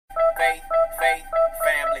faith,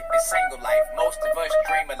 family, and single life. Most of us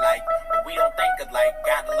dream alike, but we don't think alike.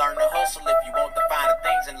 Gotta learn to hustle if you want the finer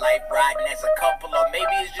things in life. Riding as a couple, or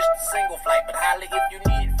maybe it's just a single flight. But holla if you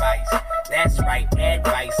need advice. That's right,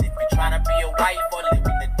 advice. If you're trying to be a wife or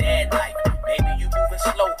living the dad life. Maybe you moving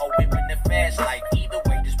slow or whipping the fast life. Either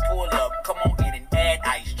way, just pull up. Come on in and add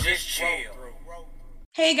ice. Just chill.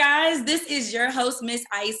 Hey guys, this is your host, Miss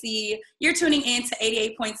Icy. You're tuning in to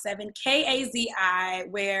 88.7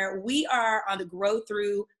 KAZI, where we are on the Grow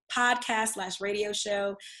Through podcast/radio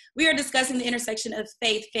show. We are discussing the intersection of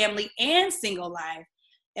faith, family, and single life.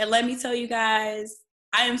 And let me tell you guys,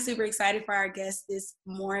 I am super excited for our guest this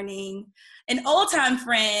morning. An old-time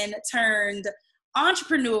friend turned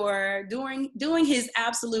entrepreneur, doing his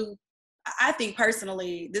absolute, I think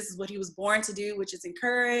personally, this is what he was born to do, which is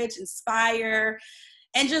encourage, inspire,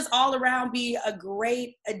 and just all around be a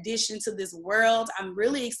great addition to this world. I'm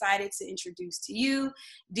really excited to introduce to you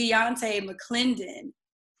Dionte McClendon.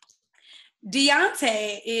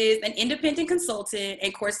 Dionte is an independent consultant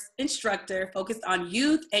and course instructor focused on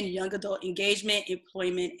youth and young adult engagement,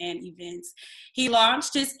 employment, and events. He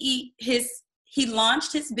launched his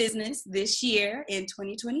business this year in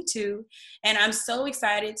 2022, and I'm so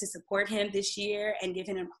excited to support him this year and give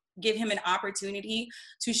him an opportunity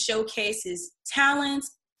to showcase his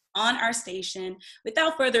talents on our station.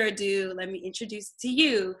 Without further ado, let me introduce to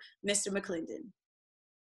you, Mr. McClendon.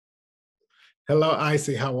 Hello,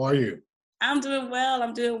 Icy. How are you? I'm doing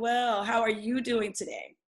well. How are you doing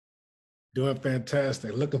today? Doing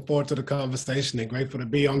fantastic. Looking forward to the conversation and grateful to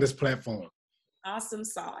be on this platform. Awesome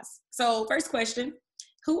sauce. So first question,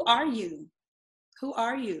 who are you? Who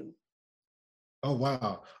are you? Oh,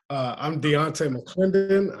 wow. I'm Dionte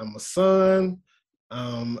McClendon. I'm a son.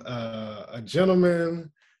 I'm a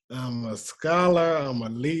gentleman. I'm a scholar. I'm a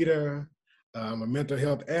leader. I'm a mental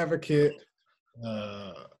health advocate.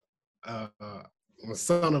 I'm a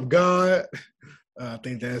son of God. I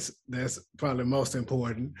think that's probably most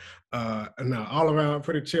important. No, all around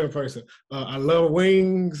pretty chill person. I love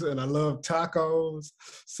wings and I love tacos.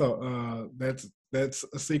 So that's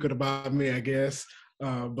a secret about me, I guess.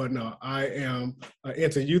 But no, I am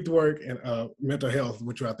into youth work and mental health,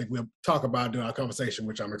 which I think we'll talk about during our conversation,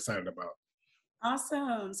 which I'm excited about.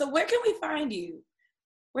 Awesome. So where can we find you?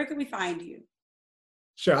 Where can we find you?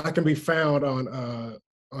 Sure, I can be found on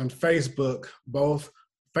Facebook, both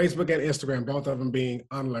Facebook and Instagram, both of them being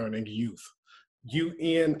Unlearning Youth.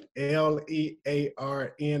 UNLEARNING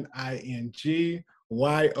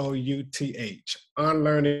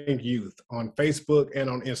Unlearning Youth on Facebook and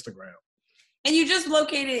on Instagram. And you just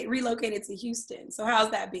relocated to Houston. So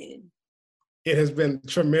how's that been? It has been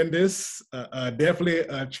tremendous, definitely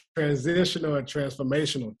a transitional and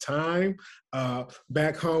transformational time.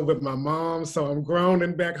 Back home with my mom, so I'm grown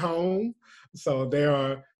and back home. So there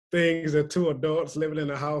are things that two adults living in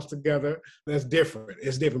a house together, that's different.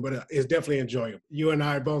 It's different, but it's definitely enjoyable. You and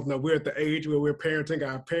I both know we're at the age where we're parenting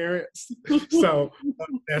our parents. So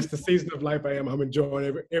that's the season of life I am. I'm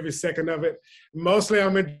enjoying every second of it. Mostly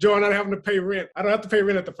I'm enjoying not having to pay rent. I don't have to pay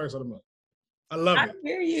rent at the first of the month. I love it.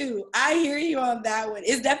 I hear you on that one.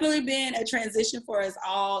 It's definitely been a transition for us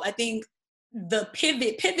all. I think the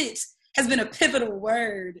pivot has been a pivotal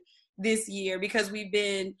word this year because we've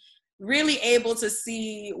been really able to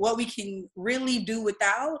see what we can really do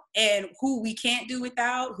without and who we can't do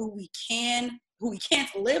without, who we can't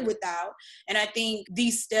live without. And I think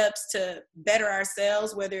these steps to better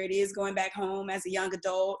ourselves, whether it is going back home as a young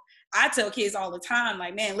adult, I tell kids all the time,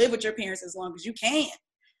 like, man, live with your parents as long as you can.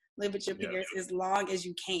 Live with your parents as long as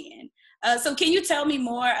you can. So can you tell me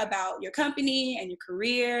more about your company and your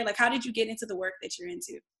career? Like, how did you get into the work that you're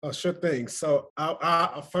into? Oh, sure thing. So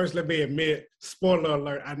I first, let me admit, spoiler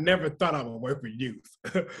alert, I never thought I would work with youth.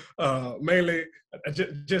 Mainly, I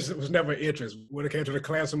just was never an interest. When it came to the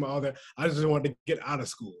classroom and all that, I just wanted to get out of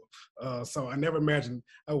school. So I never imagined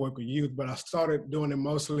I would work with youth, but I started doing it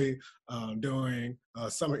mostly doing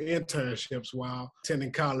summer internships while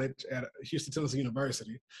attending college at Houston Tennessee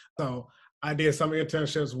University. So I did some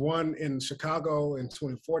internships, one in Chicago in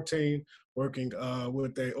 2014, working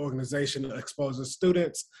with an organization exposing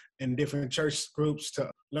students in different church groups to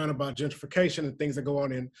learn about gentrification and things that go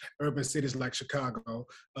on in urban cities like Chicago.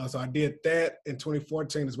 So I did that in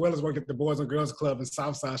 2014, as well as worked at the Boys and Girls Club in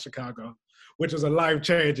Southside Chicago, which was a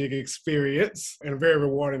life-changing experience and a very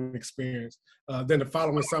rewarding experience. Then the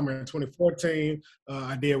following summer in 2014,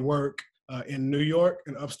 I did work in New York,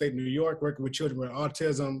 in upstate New York, working with children with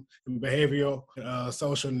autism and behavioral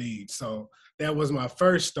social needs. So that was my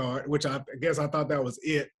first start, which I guess I thought that was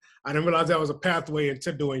it. I didn't realize that was a pathway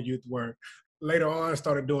into doing youth work. later on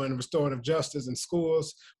started doing restorative justice in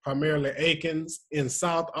schools, primarily Aikens in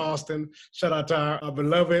South Austin. Shout out to our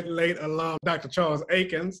beloved late alum, Dr. Charles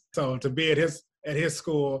Aikens. So to be at his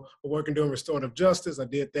school working doing restorative justice, I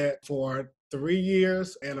did that for 3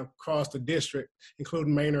 years and across the district,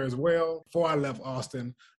 including Manor as well. Before I left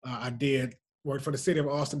Austin, I did work for the city of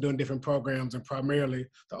Austin doing different programs, and primarily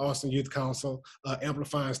the Austin Youth Council,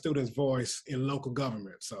 amplifying students' voice in local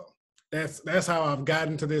government. So that's how I've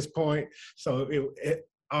gotten to this point. So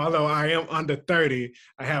although I am under 30,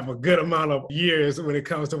 I have a good amount of years when it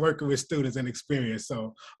comes to working with students and experience.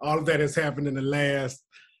 So all of that has happened in the last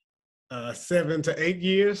 7 to 8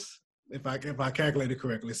 years, if I calculated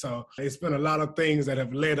correctly. So it's been a lot of things that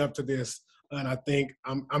have led up to this, and I think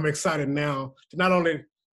I'm excited now to not only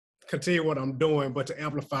continue what I'm doing, but to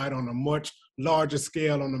amplify it on a much larger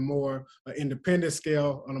scale, on a more independent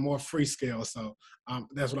scale, on a more free scale. So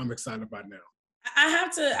that's what I'm excited about now. I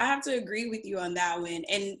have to agree with you on that one.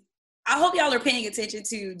 And I hope y'all are paying attention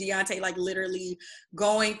to Dionte, like literally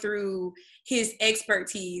going through his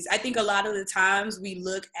expertise. I think a lot of the times we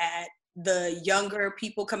look at the younger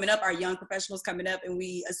people coming up, our young professionals coming up, and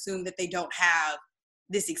we assume that they don't have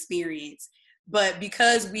this experience. But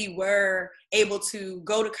because we were able to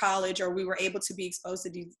go to college, or we were able to be exposed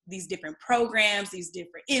to these different programs, these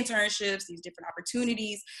different internships, these different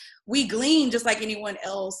opportunities, we glean just like anyone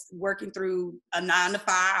else working through a 9 to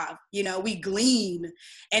 5, we glean.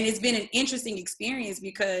 And it's been an interesting experience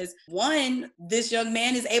because, one, this young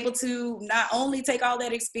man is able to not only take all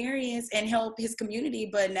that experience and help his community,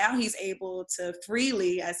 but now he's able to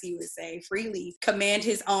freely, as he would say, freely command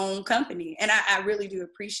his own company. And I really do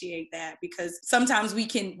appreciate that, because sometimes we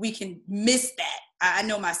can miss that. I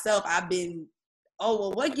know myself, I've been, oh,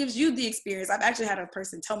 well, what gives you the experience? I've actually had a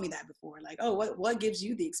person tell me that before, like, oh, what gives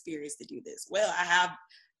you the experience to do this? Well, I have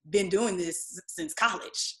been doing this since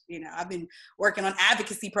college. I've been working on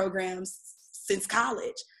advocacy programs since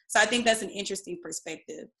college. So I think that's an interesting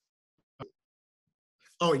perspective.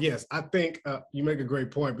 Oh, yes. I think you make a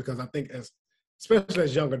great point, because I think especially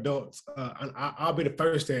as young adults, and I'll be the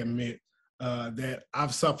first to admit that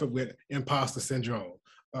I've suffered with imposter syndrome.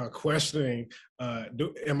 Questioning,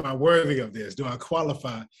 am I worthy of this? Do I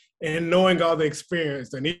qualify? And knowing all the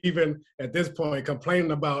experience, and even at this point,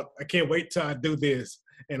 complaining about, I can't wait till I do this,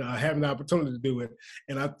 and having the opportunity to do it.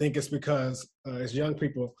 And I think it's because as young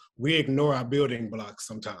people, we ignore our building blocks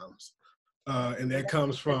sometimes. And that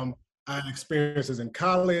comes from our experiences in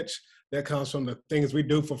college. That comes from the things we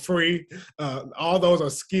do for free. All those are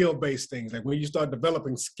skill-based things. Like when you start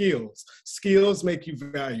developing skills make you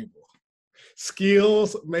valuable.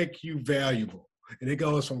 Skills make you valuable. And it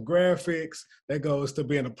goes from graphics, that goes to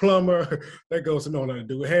being a plumber, that goes to knowing how to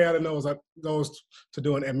do hair, that goes to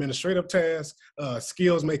doing administrative tasks.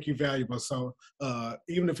 Skills make you valuable. So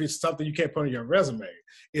even if it's something you can't put on your resume,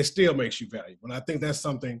 it still makes you valuable. And I think that's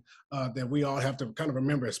something that we all have to kind of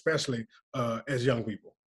remember, especially as young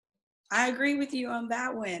people. I agree with you on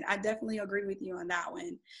that one. I definitely agree with you on that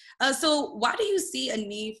one. So why do you see a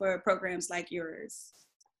need for programs like yours?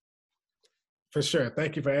 For sure.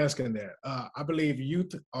 Thank you for asking that. I believe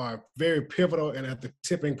youth are very pivotal and at the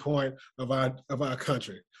tipping point of our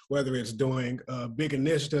country, whether it's doing big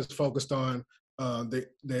initiatives focused on the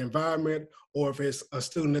environment, or if it's a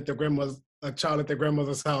child at their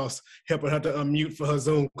grandmother's house, helping her to unmute for her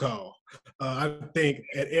Zoom call. I think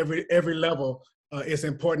at every level, it's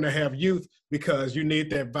important to have youth, because you need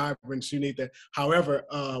that vibrance, you need that. However,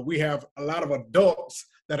 we have a lot of adults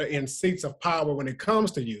that are in seats of power when it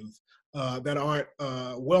comes to youth, that aren't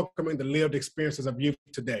welcoming the lived experiences of youth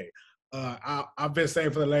today. I've been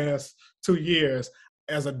saying for the last 2 years,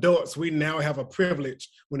 as adults, we now have a privilege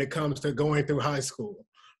when it comes to going through high school.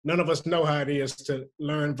 None of us know how it is to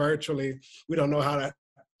learn virtually. We don't know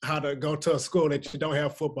how to go to a school that you don't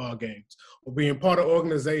have football games, or being part of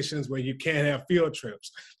organizations where you can't have field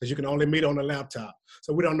trips because you can only meet on a laptop.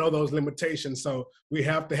 So we don't know those limitations. So we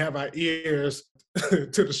have to have our ears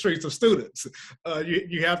to the streets of students.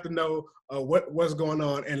 You have to know what's going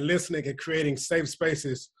on, and listening and creating safe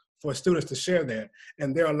spaces for students to share that.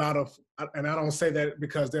 And there are a lot of, and I don't say that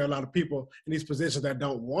because there are a lot of people in these positions that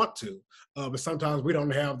don't want to, but sometimes we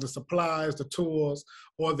don't have the supplies, the tools,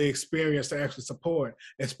 or the experience to actually support,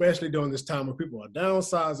 especially during this time when people are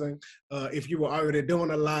downsizing. If you were already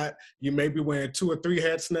doing a lot, you may be wearing 2 or 3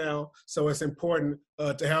 hats now. So it's important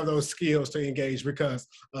to have those skills to engage, because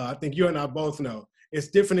I think you and I both know it's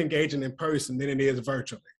different engaging in person than it is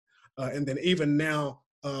virtually. And then even now,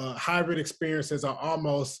 hybrid experiences are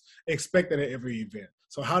almost expected at every event.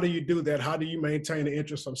 So how do you do that? How do you maintain the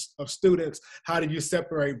interest of students? How do you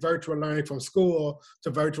separate virtual learning from school to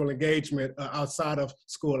virtual engagement outside of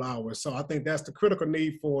school hours? So I think that's the critical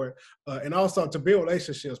need for it. And also to build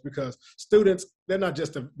relationships, because students, they're not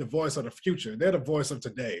just the voice of the future, they're the voice of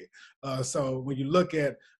today. So when you look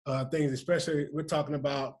at things, especially we're talking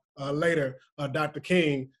about later, Dr.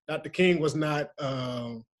 King was not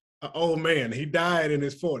an old man. He died in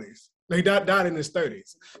his 40s. He died in his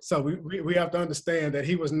 30s. So we have to understand that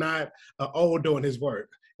he was not old doing his work.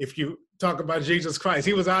 If you talk about Jesus Christ,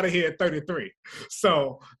 he was out of here at 33.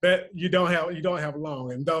 So that you don't have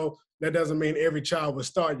long. And though that doesn't mean every child will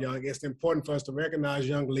start young, it's important for us to recognize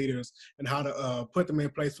young leaders and how to put them in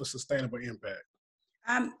place for sustainable impact.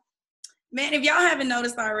 Man, if y'all haven't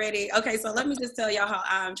noticed already, okay, so let me just tell y'all how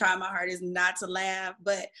I'm trying my hardest not to laugh,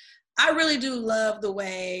 but I really do love the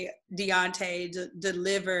way Dionte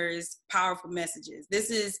delivers powerful messages. This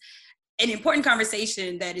is an important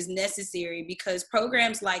conversation that is necessary because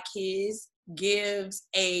programs like his gives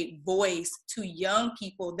a voice to young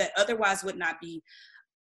people that otherwise would not be,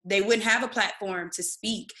 they wouldn't have a platform to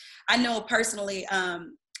speak. I know personally,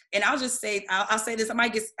 and I'll just say, I'll say this, I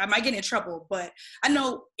might get in trouble, but I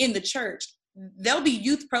know in the church, there'll be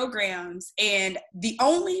youth programs and the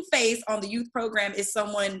only face on the youth program is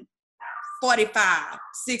someone 45,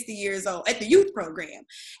 60 years old at the youth program.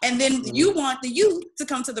 And then you want the youth to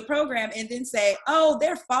come to the program and then say, oh,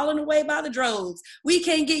 they're falling away by the droves. We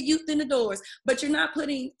can't get youth in the doors. But you're not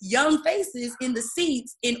putting young faces in the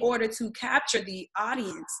seats in order to capture the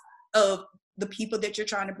audience of the people that you're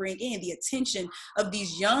trying to bring in, the attention of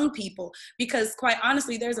these young people, because quite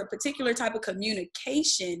honestly, there's a particular type of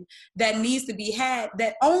communication that needs to be had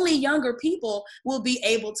that only younger people will be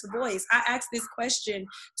able to voice. I asked this question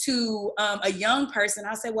to a young person.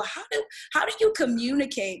 I said, well, how do you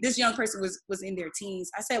communicate? This young person was in their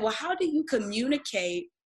teens. I said, well, how do you communicate?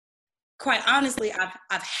 Quite honestly,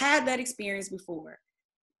 I've had that experience before.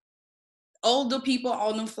 Older people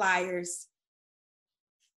on them flyers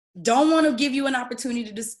don't want to give you an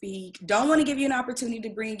opportunity to speak, don't want to give you an opportunity to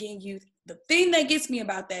bring in youth. The thing that gets me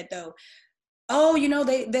about that though, oh,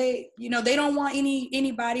 they don't want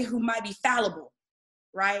anybody who might be fallible,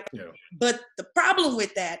 right? Yeah. But the problem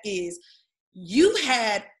with that is you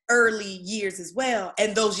had early years as well,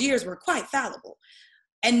 and those years were quite fallible.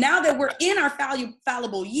 And now that we're in our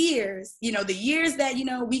fallible years, the years that,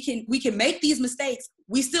 we can make these mistakes,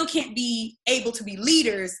 we still can't be able to be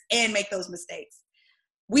leaders and make those mistakes.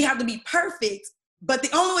 We have to be perfect, but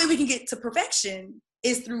the only way we can get to perfection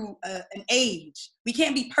is through an age. We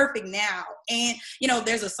can't be perfect now. And,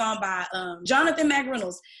 there's a song by Jonathan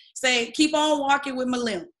McReynolds say, keep on walking with my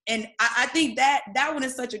limp. And I think that one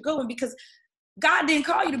is such a good one because God didn't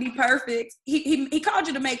call you to be perfect. He called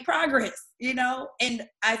you to make progress, and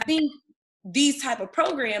I think these type of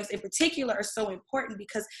programs in particular are so important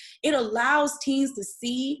because it allows teens to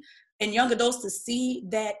see and young adults to see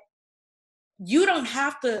that you don't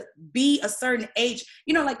have to be a certain age.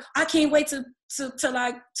 I can't wait till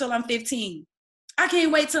I'm 15. I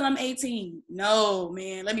can't wait till I'm 18. No,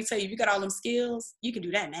 man, let me tell you, if you got all them skills, you can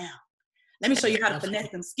do that now. Let me show you how to finesse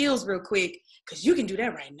them skills real quick, because you can do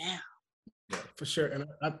that right now. Yeah, for sure. And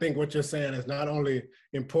I think what you're saying is not only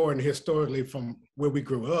important historically from where we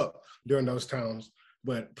grew up during those times,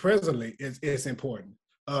 but presently it's important.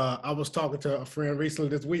 I was talking to a friend recently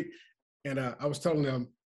this week, and I was telling them,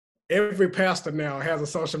 every pastor now has a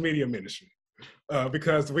social media ministry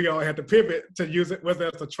because we all had to pivot to use it, whether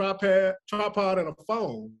it's a tripod and a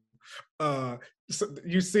phone. So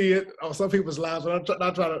you see it on some people's lives, but I'm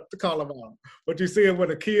not trying to call them out. But you see it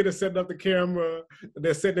when a kid is setting up the camera,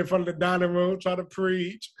 they're sitting in front of the dining room trying to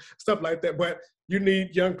preach, stuff like that. But you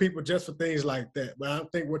need young people just for things like that. But I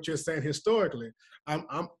think what you're saying historically,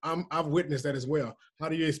 I've witnessed that as well. How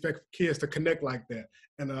do you expect kids to connect like that?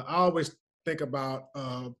 And I always think about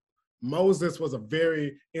Moses was a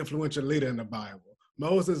very influential leader in the Bible.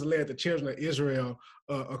 Moses led the children of Israel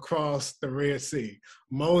across the Red Sea.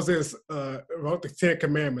 Moses wrote the 10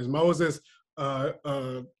 Commandments. Moses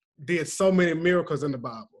did so many miracles in the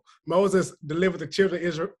Bible. Moses delivered the children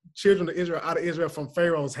of Israel out of Israel from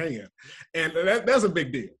Pharaoh's hand. And that's a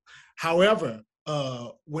big deal. However,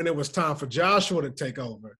 when it was time for Joshua to take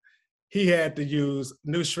over, he had to use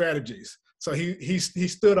new strategies. So he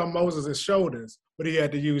stood on Moses' shoulders, but he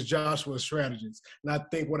had to use Joshua's strategies. And I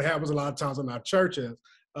think what happens a lot of times in our churches,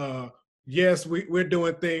 yes, we're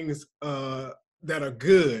doing things that are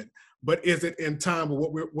good, but is it in time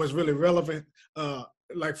with what's really relevant?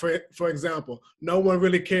 Like for example, no one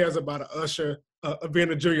really cares about an usher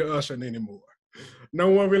being a junior usher anymore. No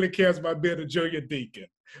one really cares about being a junior deacon.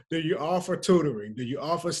 Do you offer tutoring? Do you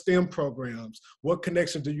offer STEM programs? What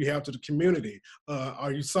connection do you have to the community?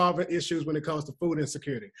 Are you solving issues when it comes to food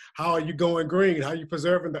insecurity? How are you going green? How are you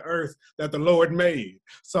preserving the earth that the Lord made?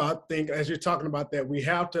 So I think as you're talking about that, we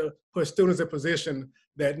have to put students in a position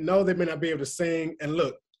that know they may not be able to sing, and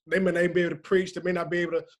look, they may not be able to preach, they may not be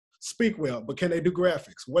able to speak well, but can they do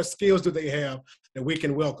graphics? What skills do they have that we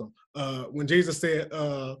can welcome? When Jesus said,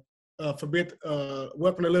 forbid,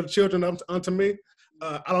 welcome the little children unto me,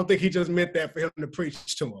 I don't think he just meant that for him to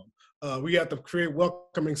preach to them. We have to create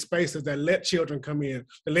welcoming spaces that let children come in,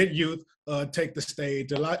 to let youth take the stage,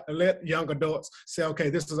 to let young adults say, okay,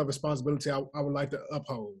 this is a responsibility I would like to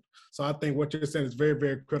uphold. So I think what you're saying is very,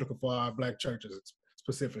 very critical for our Black churches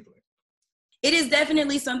specifically. It is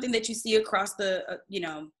definitely something that you see across the,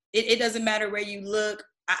 it doesn't matter where you look.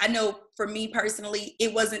 I know for me personally,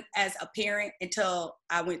 it wasn't as apparent until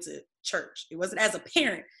I went to church. It wasn't as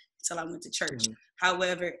apparent until I went to church. Mm-hmm.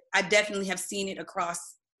 However, I definitely have seen it across,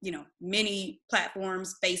 many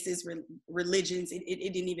platforms, faces, religions.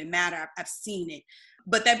 It didn't even matter. I've seen it.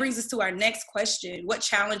 But that brings us to our next question. What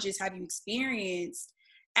challenges have you experienced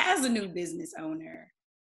as a new business owner?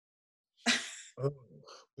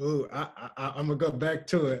 I'm gonna go back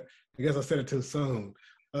to it. I guess I said it too soon.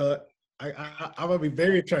 I'm gonna be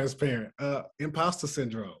very transparent. Imposter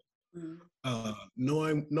syndrome. Mm-hmm.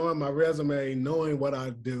 Knowing my resume, knowing what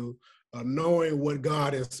I do, knowing what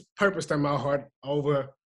God has purposed in my heart over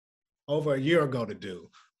a year ago to do,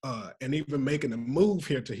 and even making a move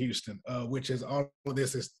here to Houston, which is all of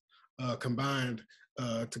this is combined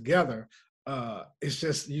together. It's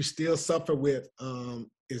just you still suffer with,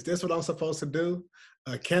 is this what I'm supposed to do?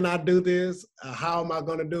 Can I do this? How am I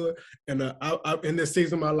going to do it? And in this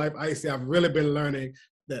season of my life, I've really been learning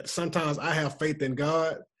that sometimes I have faith in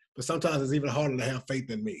God, but sometimes it's even harder to have faith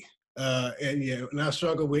in me. And I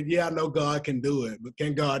struggle with, I know God can do it, but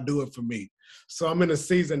can God do it for me? So I'm in a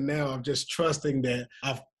season now of just trusting that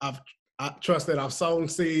I trust that I've sown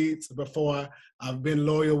seeds before. I've been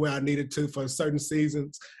loyal where I needed to for certain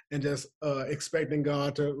seasons, and just expecting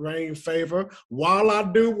God to rain favor while I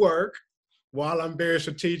do work, while I'm very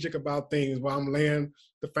strategic about things, while I'm laying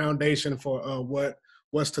the foundation for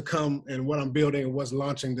what's to come and what I'm building and what's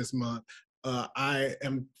launching this month. I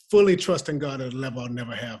am fully trusting God at a level I'll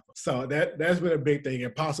never have. So that's been a big thing.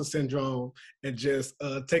 Imposter syndrome and just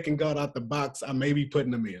taking God out the box I may be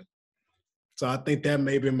putting him in. So I think that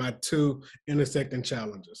may be my two intersecting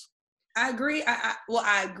challenges. I agree.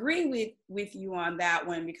 I agree with you on that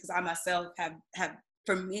one, because I myself have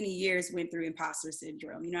for many years went through imposter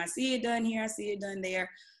syndrome. I see it done here, I see it done there.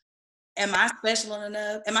 Am I special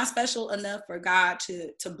enough? Am I special enough for God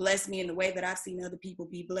to bless me in the way that I've seen other people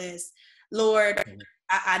be blessed? Lord,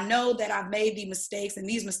 I know that I've made these mistakes, and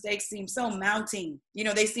these mistakes seem so mounting.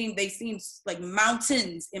 They seem like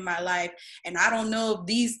mountains in my life, and I don't know if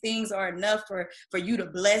these things are enough for you to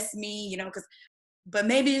bless me. But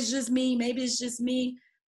maybe it's just me. Maybe it's just me.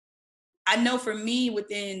 I know for me,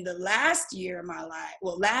 within the last year of my life,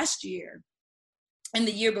 last year and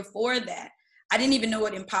the year before that, I didn't even know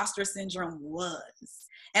what imposter syndrome was.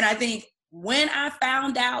 And I think when I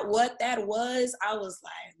found out what that was, I was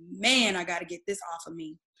like, man, I got to get this off of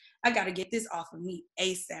me. I got to get this off of me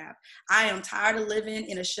ASAP. I am tired of living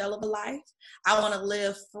in a shell of a life. I want to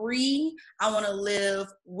live free. I want to live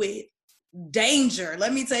with danger.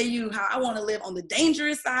 Let me tell you how I want to live on the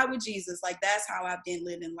dangerous side with Jesus. Like, that's how I've been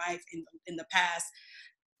living life in the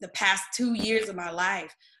past 2 years of my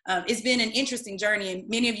life. It's been an interesting journey, and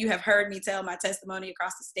many of you have heard me tell my testimony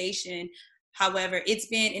across the station. However, it's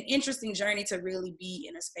been an interesting journey to really be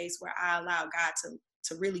in a space where I allow God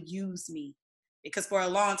to really use me, because for a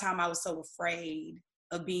long time I was so afraid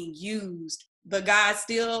of being used. But God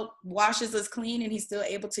still washes us clean, and he's still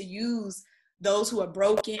able to use those who are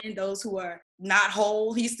broken, those who are not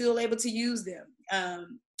whole. He's still able to use them.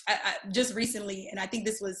 I just recently, and I think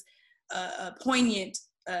this was a poignant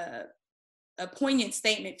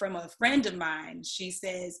statement from a friend of mine. She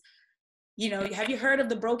says, have you heard of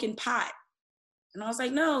the broken pot? And I was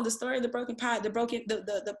like, no, the story of the broken pot,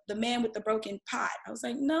 the man with the broken pot. I was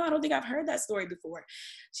like, no, I don't think I've heard that story before.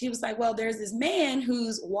 She was like, well, there's this man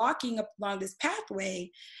who's walking up along this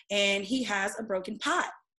pathway, and he has a broken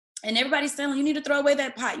pot. And everybody's telling him, you need to throw away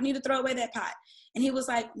that pot. You need to throw away that pot. And he was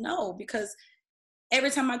like, no, because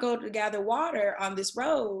every time I go to gather water on this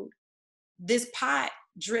road, this pot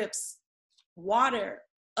drips water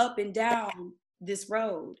up and down this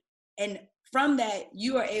road. And from that,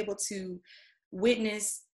 you are able to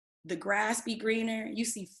witness the grass be greener, you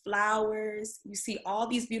see flowers, you see all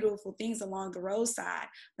these beautiful things along the roadside,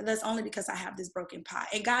 but that's only because I have this broken pot.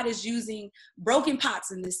 And God is using broken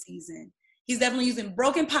pots in this season. He's definitely using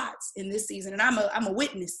broken pots in this season. And I'm a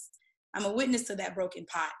witness. I'm a witness to that broken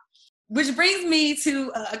pot. Which brings me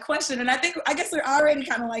to a question, and I guess we're already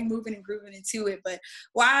kind of like moving and grooving into it, but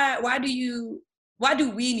why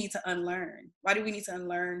do we need to unlearn? Why do we need to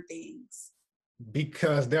unlearn things?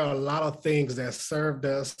 Because there are a lot of things that served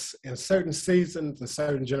us in certain seasons and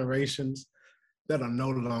certain generations that are no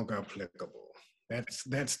longer applicable. That's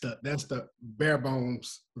the bare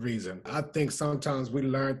bones reason. I think sometimes we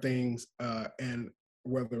learn things, and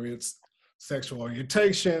whether it's sexual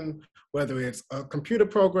orientation, whether it's a computer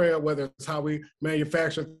program, whether it's how we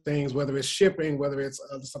manufacture things, whether it's shipping, whether it's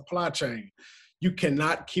the supply chain, you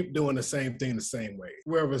cannot keep doing the same thing the same way.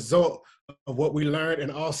 We're a result of what we learned,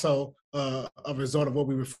 and also a result of what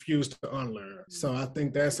we refuse to unlearn. So I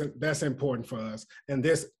think that's important for us. And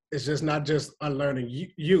this is just not just unlearning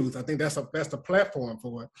youth. I think that's the platform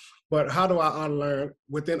for it. But how do I unlearn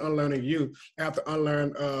within unlearning youth? I have to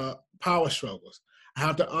unlearn power struggles. I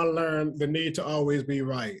have to unlearn the need to always be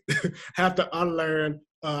right. Have to unlearn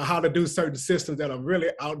how to do certain systems that are really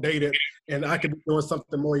outdated, and I could be doing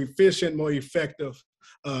something more efficient, more effective.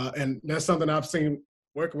 And that's something I've seen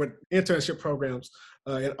working with internship programs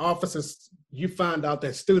in offices. You find out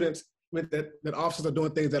that students, that officers are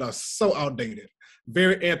doing things that are so outdated,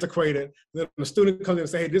 very antiquated. Then the student comes in and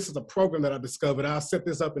say, hey, this is a program that I discovered. I'll set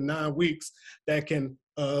this up in 9 weeks that can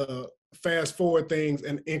fast forward things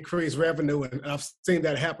and increase revenue. And I've seen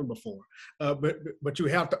that happen before. But you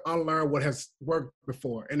have to unlearn what has worked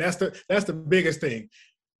before. And that's the biggest thing.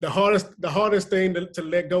 The hardest thing to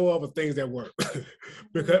let go of are things that work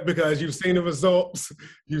because you've seen the results,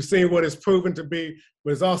 you've seen what it's proven to be,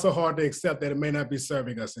 but it's also hard to accept that it may not be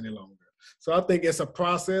serving us any longer. So I think it's a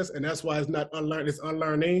process, and that's why it's not unlearn, it's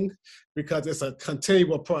unlearning, because it's a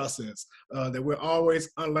continual process that we're always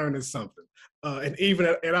unlearning something. And even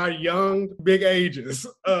at our young, big ages,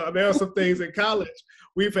 there are some things in college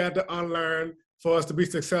we've had to unlearn for us to be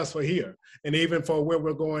successful here. And even for where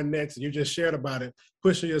we're going next, you just shared about it,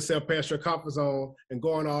 pushing yourself past your comfort zone and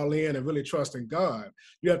going all in and really trusting God.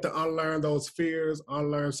 You have to unlearn those fears,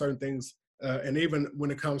 unlearn certain things. And even when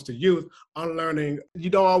it comes to youth, unlearning, you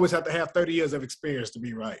don't always have to have 30 years of experience to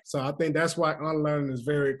be right. So I think that's why unlearning is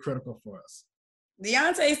very critical for us.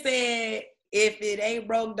 Dionte said, if it ain't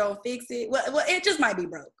broke, don't fix it. Well, it just might be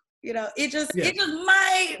broke. You know, it just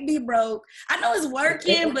might be broke. I know it's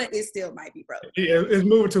working, but it still might be broke. Yeah, it's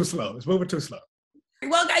moving too slow.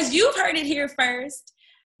 Well, guys, you've heard it here first.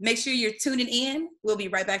 Make sure you're tuning in. We'll be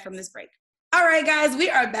right back from this break. All right, guys, we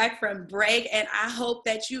are back from break, and I hope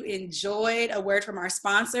that you enjoyed a word from our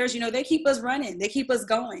sponsors. You know, they keep us running. They keep us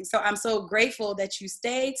going. So I'm so grateful that you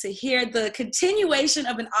stayed to hear the continuation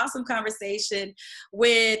of an awesome conversation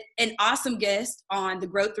with an awesome guest on the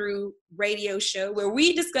Grow Through radio show, where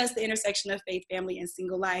we discuss the intersection of faith, family, and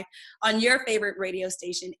single life on your favorite radio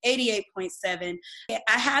station, 88.7.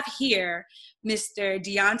 I have here Mr.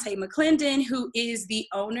 Dionte McClendon, who is the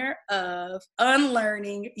owner of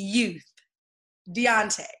Unlearning Youth.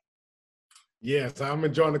 Dionte. Yes, I'm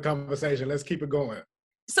enjoying the conversation. Let's keep it going.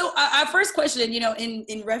 So our first question, you know,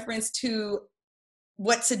 in reference to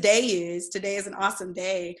what today is an awesome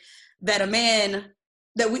day that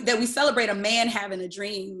we celebrate a man having a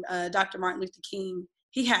dream. Dr. Martin Luther King,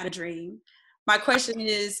 he had a dream. My question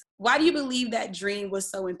is, why do you believe that dream was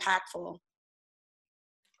so impactful?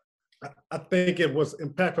 I think it was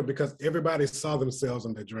impactful because everybody saw themselves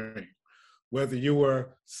in the dream. Whether you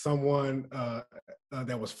were someone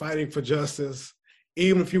that was fighting for justice,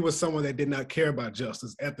 even if you were someone that did not care about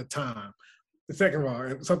justice at the time. The second of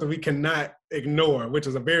all, something we cannot ignore, which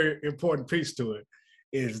is a very important piece to it,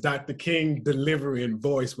 is Dr. King delivery and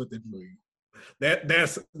voice with the dream.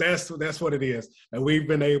 That's what it is. And we've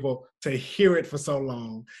been able to hear it for so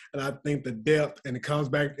long. And I think the depth, and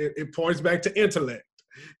it points back to intellect.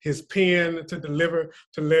 His pen to deliver,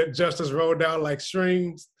 to let justice roll down like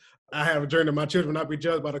streams. I have a dream that my children will not be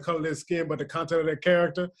judged by the color of their skin, but the content of their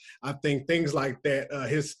character. I think things like that,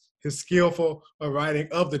 his skillful writing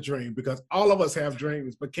of the dream, because all of us have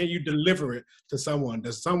dreams, but can you deliver it to someone?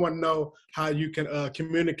 Does someone know how you can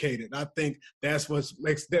communicate it? I think that's what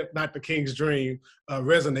makes Dr. King's dream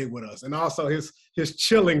resonate with us. And also his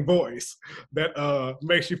chilling voice that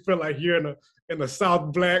makes you feel like you're in a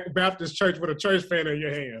South Black Baptist church with a church fan in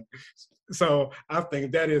your hand. So I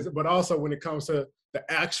think that is, but also when it comes to the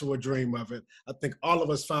actual dream of it, I think all of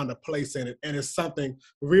us found a place in it, and it's something,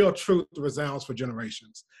 real truth resounds for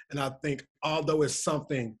generations. And I think although it's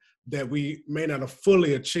something that we may not have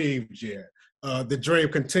fully achieved yet, the dream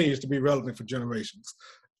continues to be relevant for generations.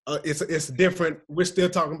 It's different. We're still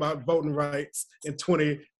talking about voting rights in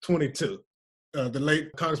 2022. The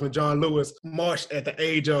late Congressman John Lewis marched at the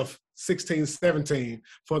age of 16, 17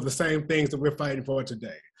 for the same things that we're fighting for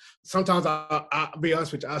today. Sometimes I'll be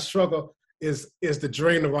honest with you, I struggle. Is the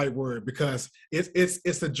dream the right word? Because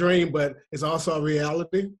it's a dream, but it's also a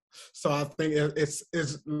reality. So I think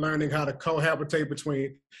it's learning how to cohabitate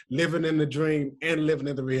between living in the dream and living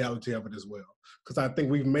in the reality of it as well. Because I think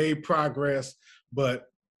we've made progress, but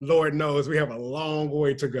Lord knows we have a long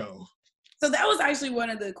way to go. So that was actually one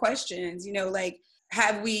of the questions, like,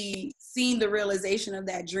 have we seen the realization of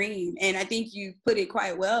that dream? And I think you put it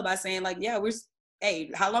quite well by saying, like, yeah,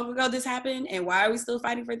 hey, how long ago this happened, and why are we still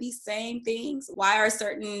fighting for these same things? Why are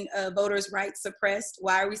certain voters' rights suppressed?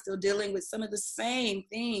 Why are we still dealing with some of the same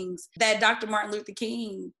things that Dr. Martin Luther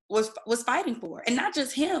King was fighting for? And not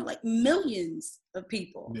just him, like millions of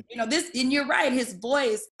people. Yeah. And you're right, his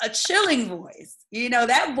voice, a chilling voice.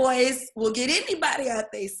 That voice will get anybody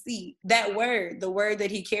out their seat. That word, the word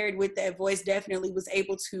that he carried with that voice, definitely was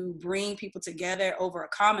able to bring people together over a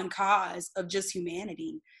common cause of just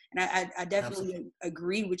humanity. And I definitely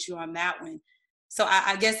agree with you on that one. So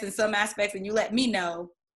I guess in some aspects, and you let me know,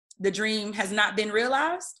 the dream has not been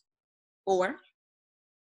realized, or?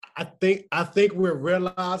 I think we're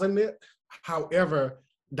realizing it. However,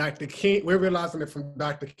 Dr. King, we're realizing it from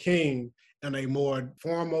Dr. King in a more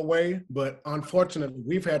formal way. But unfortunately,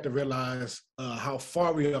 we've had to realize how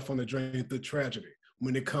far we are from the dream through tragedy.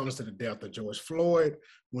 When it comes to the death of George Floyd,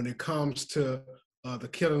 when it comes to the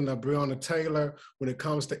killing of Breonna Taylor, when it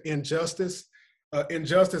comes to injustice,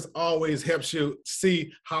 injustice always helps you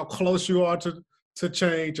see how close you are to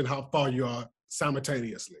change and how far you are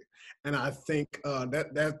simultaneously. And I think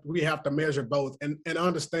that we have to measure both and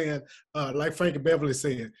understand, like Frankie Beverly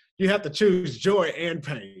said, you have to choose joy and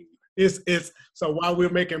pain. It's so while we're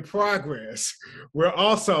making progress, we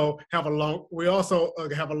also have a long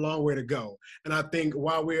way to go. And I think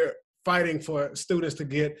while we're fighting for students to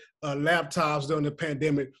get laptops during the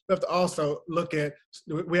pandemic, we have to also look at,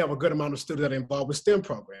 we have a good amount of students that are involved with STEM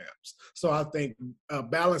programs. So I think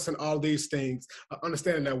balancing all these things,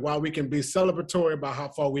 understanding that while we can be celebratory about how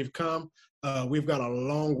far we've come, we've got a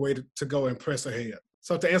long way to go and press ahead.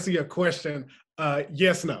 So to answer your question,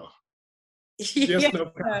 yes, no. Yes,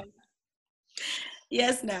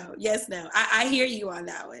 no. Yes, no. I hear you on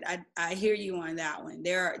that one. I hear you on that one.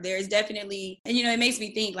 There's definitely, and it makes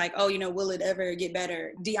me think like, will it ever get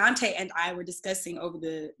better? Dionte and I were discussing over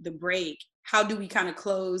the break, how do we kind of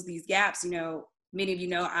close these gaps? Many of you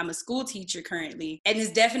know I'm a school teacher currently, and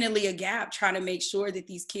it's definitely a gap trying to make sure that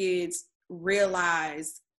these kids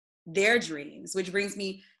realize their dreams, which brings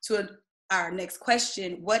me to our next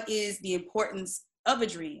question. What is the importance of a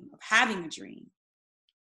dream, of having a dream?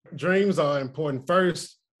 Dreams are important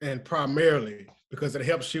first and primarily because it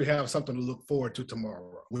helps you have something to look forward to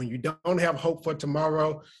tomorrow. When you don't have hope for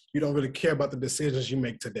tomorrow, you don't really care about the decisions you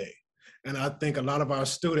make today. And I think a lot of our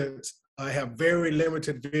students have very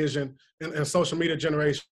limited vision in social media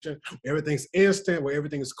generation. Everything's instant, where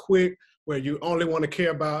everything is quick, where you only want to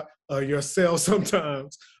care about yourself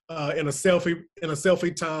sometimes in a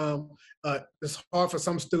selfie time. It's hard for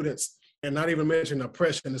some students, and not even mention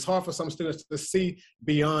oppression, it's hard for some students to see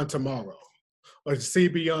beyond tomorrow, or to see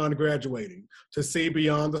beyond graduating, to see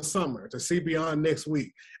beyond the summer, to see beyond next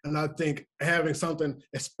week. And I think having something,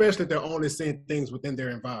 especially if they're only seeing things within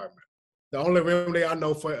their environment. The only remedy I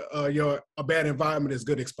know for a bad environment is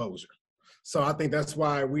good exposure. So I think that's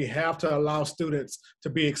why we have to allow students to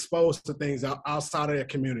be exposed to things outside of their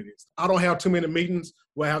communities. I don't have too many meetings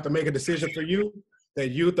where I have to make a decision for you that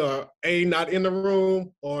youth are A, not in the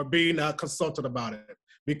room, or B, not consulted about it.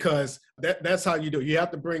 Because that's how you do it. You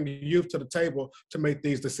have to bring the youth to the table to make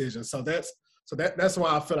these decisions. So that's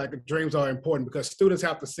why I feel like dreams are important, because students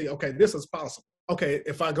have to see, okay, this is possible. Okay,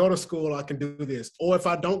 if I go to school, I can do this. Or if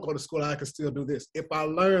I don't go to school, I can still do this. If I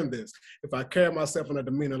learn this, if I carry myself in a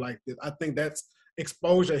demeanor like this, I think that's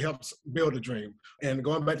exposure helps build a dream. And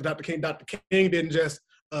going back to Dr. King didn't just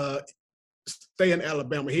stay in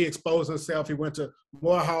Alabama. He exposed himself. He went to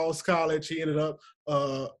Morehouse College. He ended up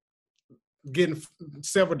getting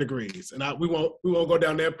several degrees. And we won't go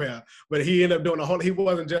down that path. But he ended up doing he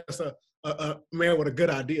wasn't just a man with a good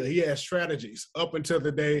idea. He had strategies up until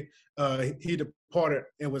the day he departed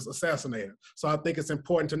and was assassinated. So I think it's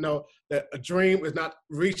important to know that a dream is not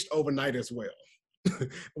reached overnight as well.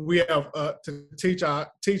 We have to teach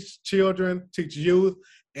children, teach youth,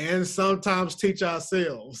 and sometimes teach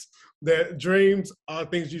ourselves that dreams are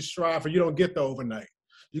things you strive for. You don't get there overnight.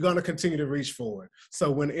 you're going to continue to reach for it. So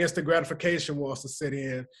when instant gratification wants to sit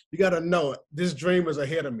in, you got to know this dream is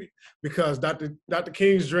ahead of me, because Dr.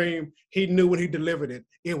 King's dream, he knew when he delivered it,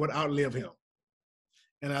 it would outlive him.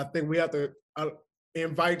 And I think we have to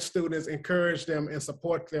invite students, encourage them, and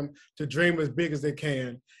support them to dream as big as they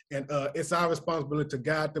can. And it's our responsibility to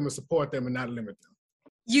guide them and support them and not limit them.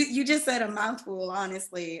 You just said a mouthful,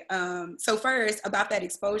 honestly. So first, about that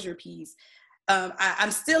exposure piece,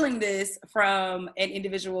 I'm stealing this from an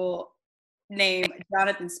individual named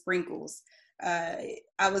Jonathan Sprinkles. I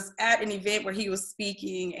was at an event where he was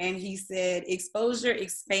speaking, and he said, exposure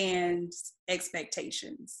expands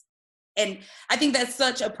expectations. And I think that's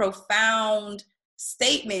such a profound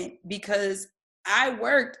statement, because I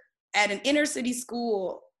worked at an inner city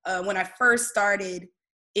school when I first started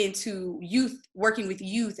into youth, working with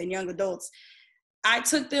youth and young adults. I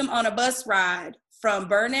took them on a bus ride from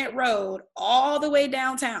Burnett Road all the way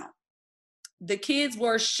downtown. The kids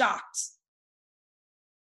were shocked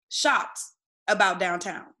about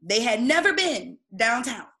downtown. They had never been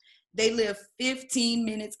downtown. They live 15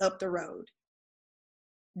 minutes up the road.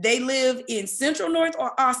 They live in Central North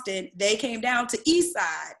or Austin. They came down to East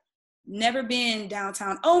Side, never been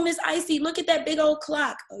downtown. Oh, Miss Icy, look at that big old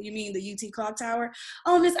clock. Oh, you mean the UT clock tower?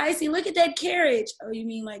 Oh, Miss Icy, look at that carriage. Oh, you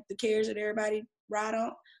mean like the carriage that everybody ride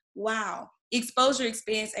on? Wow. Exposure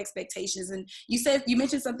expands expectations. And you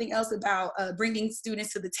mentioned something else about bringing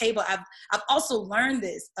students to the table. I've also learned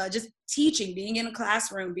this, just teaching, being in a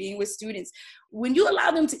classroom, being with students. When you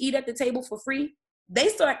allow them to eat at the table for free, they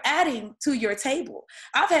start adding to your table.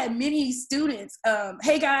 I've had many students,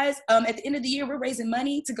 hey guys, at the end of the year, we're raising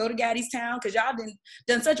money to go to Gaddiestown because y'all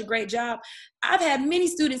done such a great job. I've had many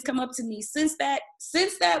students come up to me since that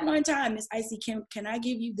one time, Miss Icy, can I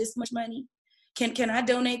give you this much money? Can I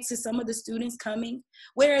donate to some of the students coming?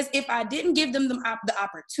 Whereas if I didn't give them the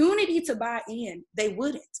opportunity to buy in, they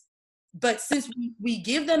wouldn't. But since we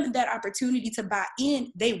give them that opportunity to buy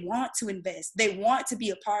in, they want to invest. They want to be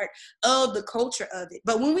a part of the culture of it.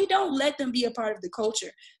 But when we don't let them be a part of the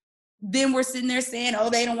culture, then we're sitting there saying, oh,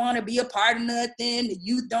 they don't want to be a part of nothing. The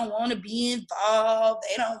youth don't want to be involved.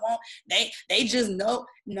 They just know.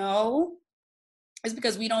 No, it's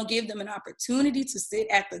because we don't give them an opportunity to sit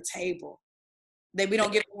at the table. We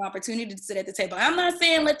don't give them an opportunity to sit at the table. I'm not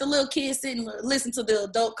saying let the little kids sit and listen to the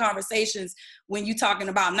adult conversations when you're talking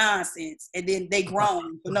about nonsense and then they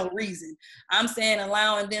groan for no reason. I'm saying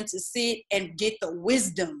allowing them to sit and get the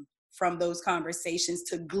wisdom from those conversations,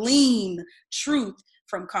 to glean truth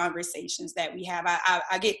from conversations that we have.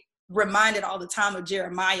 I get reminded all the time of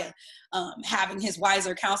Jeremiah having his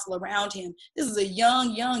wiser counsel around him. This is a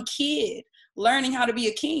young kid learning how to be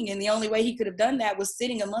a king, and the only way he could have done that was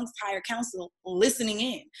sitting amongst higher council, listening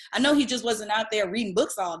in. I know he just wasn't out there reading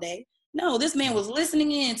books all day. No, this man was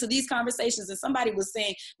listening in to these conversations, and somebody was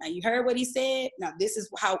saying, now you heard what he said, now this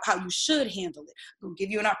is how you should handle it. We'll give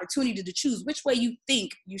you an opportunity to choose which way you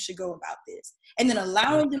think you should go about this, and then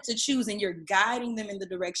allowing them to choose, and you're guiding them in the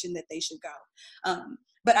direction that they should go.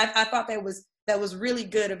 But I thought that was really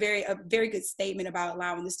good, a very good statement about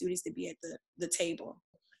allowing the students to be at the table.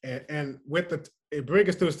 And with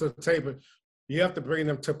bringing students to the table, you have to bring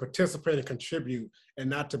them to participate and contribute, and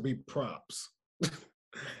not to be props.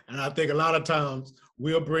 And I think a lot of times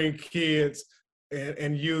we'll bring kids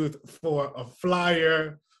and youth for a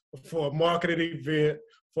flyer, for a marketing event,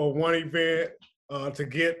 for one event, to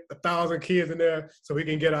get 1,000 kids in there so we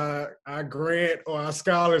can get our grant or our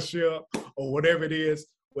scholarship or whatever it is,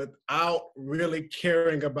 without really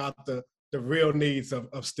caring about the real needs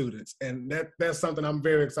of students. And that's something I'm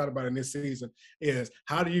very excited about in this season, is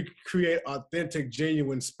how do you create authentic,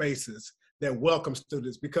 genuine spaces that welcome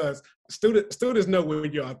students? Because students know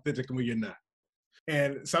when you're authentic and when you're not.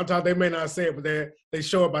 And sometimes they may not say it, but they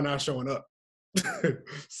show it by not showing up.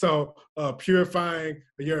 So purifying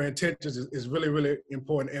your intentions is really, really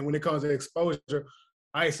important. And when it comes to exposure,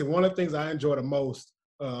 one of the things I enjoy the most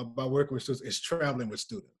by working with students is traveling with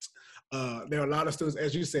students. There are a lot of students,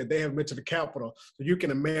 as you said, they haven't been to the Capitol. So you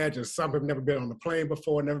can imagine some have never been on a plane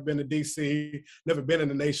before, never been to DC, never been in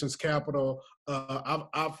the nation's capital.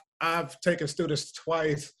 I've taken students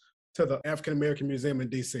twice to the African American Museum in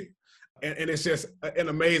DC. And it's just an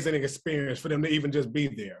amazing experience for them to even just be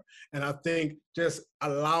there. And I think just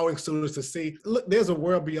allowing students to see, look, there's a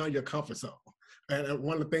world beyond your comfort zone. And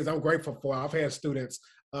one of the things I'm grateful for, I've had students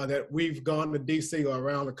that we've gone to DC or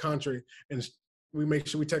around the country, and we make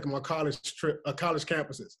sure we take them on college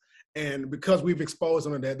campuses. And because we've exposed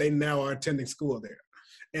them to that, they now are attending school there.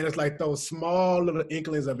 And it's like those small little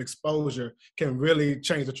inklings of exposure can really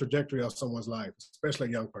change the trajectory of someone's life, especially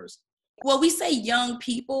a young person. Well, we say young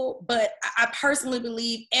people, but I personally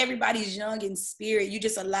believe everybody's young in spirit. You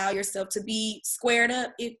just allow yourself to be squared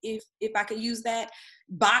up, if I could use that,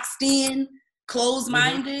 boxed in,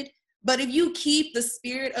 closed-minded. But if you keep the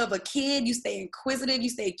spirit of a kid, you stay inquisitive, you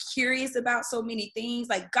stay curious about so many things,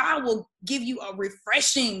 like God will give you a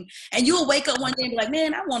refreshing, and you'll wake up one day and be like,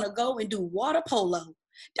 man, I want to go and do water polo.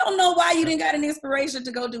 Don't know why you didn't got an inspiration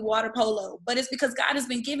to go do water polo, but it's because God has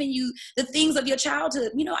been giving you the things of your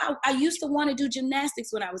childhood. You know, I used to want to do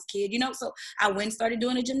gymnastics when I was a kid, you know, so I went and started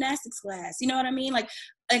doing a gymnastics class. You know what I mean? Like,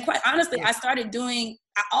 and quite honestly, I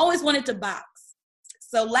always wanted to box.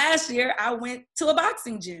 So last year I went to a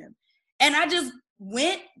boxing gym and I just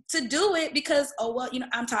went to do it because, oh, well, you know,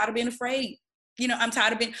 I'm tired of being afraid. You know, I'm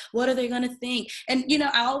tired of being, what are they going to think? And, you know,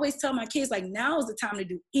 I always tell my kids, like, now is the time to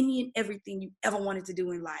do any and everything you ever wanted to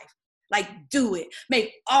do in life. Like, do it.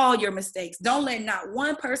 Make all your mistakes. Don't let not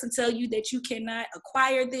one person tell you that you cannot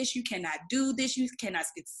acquire this, you cannot do this, you cannot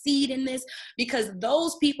succeed in this, because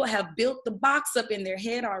those people have built the box up in their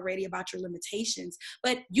head already about your limitations,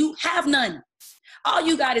 but you have none. All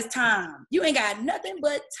you got is time. You ain't got nothing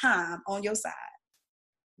but time on your side.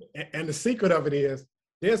 And the secret of it is,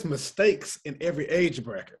 there's mistakes in every age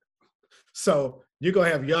bracket. So you're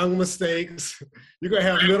going to have young mistakes. You're going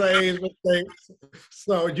to have middle-aged mistakes.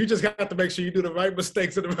 So you just have to make sure you do the right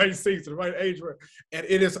mistakes in the right season, the right age bracket. And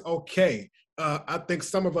it is okay. I think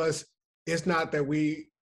some of us, it's not that we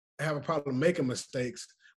have a problem making mistakes.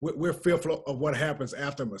 We're fearful of what happens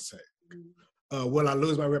after a mistake. Will I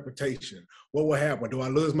lose my reputation? What will happen? Do I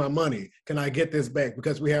lose my money? Can I get this back?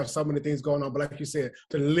 Because we have so many things going on. But like you said,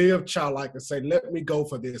 to live childlike and say, let me go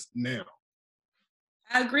for this now.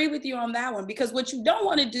 I agree with you on that one, because what you don't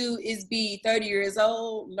want to do is be 30 years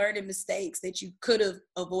old learning mistakes that you could have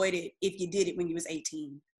avoided if you did it when you was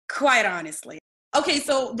 18, quite honestly. Okay,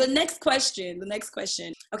 so the next question.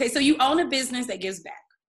 Okay, so you own a business that gives back.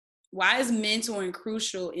 Why is mentoring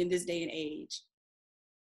crucial in this day and age?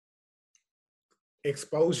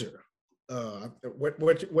 Exposure.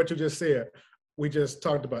 What you just said, we just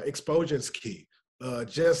talked about. Exposure is key.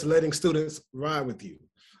 Just letting students ride with you.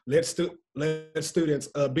 Let students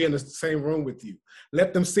be in the same room with you.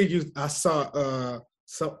 Let them see you. I saw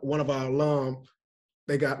one of our alum,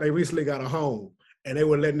 they recently got a home, and they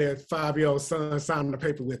were letting their 5-year-old son sign the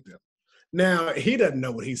paper with them. Now, he doesn't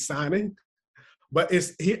know what he's signing, but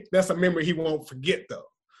that's a memory he won't forget, though,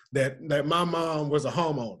 that my mom was a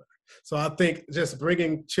homeowner. So I think just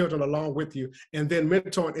bringing children along with you, and then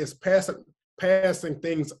mentoring is passing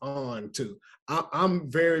things on too. I'm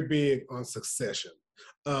very big on succession.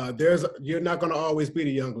 You're not going to always be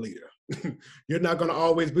the young leader. You're not going to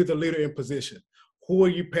always be the leader in position. Who are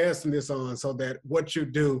you passing this on so that what you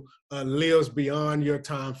do lives beyond your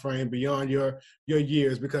time frame, beyond your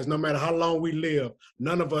years? Because no matter how long we live,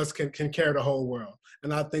 none of us can carry the whole world.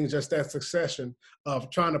 And I think just that succession of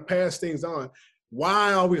trying to pass things on.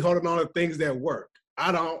 Why are we holding on to things that work?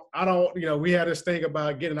 I don't, you know, we had this thing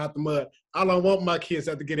about getting out the mud. I don't want my kids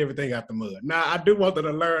to have to get everything out the mud. Now, I do want them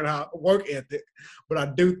to learn how work ethic, but I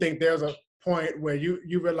do think there's a point where you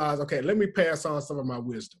realize, okay, let me pass on some of my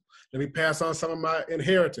wisdom. Let me pass on some of my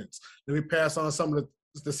inheritance. Let me pass on some of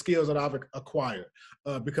the skills that I've acquired,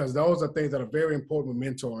 because those are things that are very important with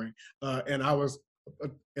mentoring. And I was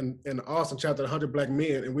in the awesome chapter, 100 Black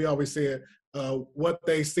Men, and we always said, what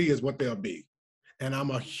they see is what they'll be. And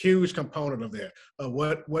I'm a huge component of that.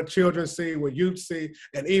 What children see, what youth see,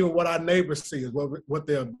 and even what our neighbors see is what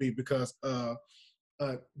they'll be. Because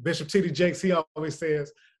Bishop T.D. Jakes, he always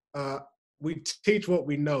says, we teach what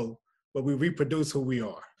we know, but we reproduce who we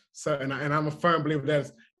are. So, and I'm a firm believer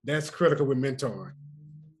that's critical with mentoring.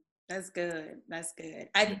 That's good. That's good.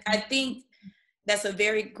 I think that's a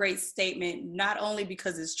very great statement, not only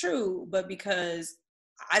because it's true, but because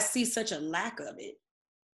I see such a lack of it.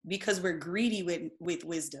 Because we're greedy with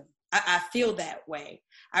wisdom. I feel that way.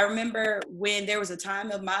 I remember when there was a time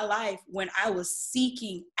of my life when I was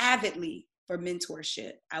seeking avidly for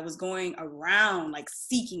mentorship. I was going around like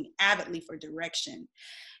seeking avidly for direction.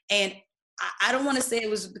 And I don't want to say it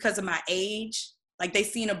was because of my age. Like they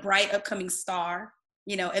seen a bright upcoming star,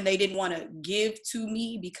 you know, and they didn't want to give to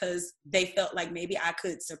me because they felt like maybe I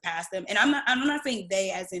could surpass them. And I'm not saying they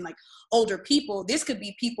as in like older people. This could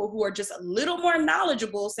be people who are just a little more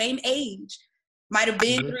knowledgeable, same age, might have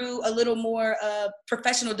been through a little more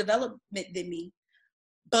professional development than me,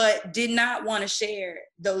 but did not want to share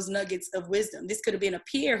those nuggets of wisdom. This could have been a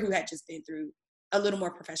peer who had just been through a little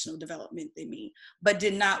more professional development than me, but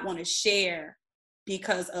did not want to share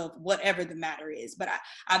because of whatever the matter is. But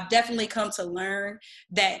I've definitely come to learn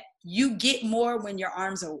that you get more when your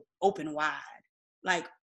arms are open wide. Like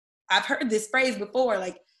I've heard this phrase before,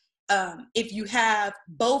 like If you have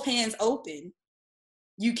both hands open,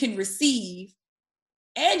 you can receive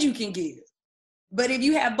and you can give. But if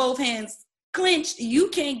you have both hands clenched, you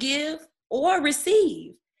can't give or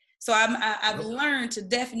receive. So I've learned to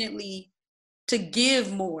definitely to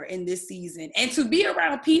give more in this season and to be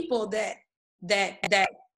around people that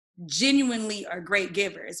genuinely are great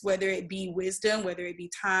givers, whether it be wisdom, whether it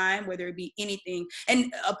be time, whether it be anything.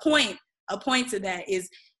 And a point to that is,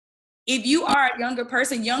 if you are a younger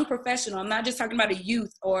person, young professional, I'm not just talking about a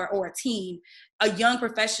youth or a teen, a young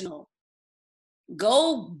professional,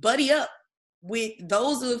 go buddy up with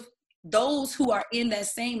those who are in that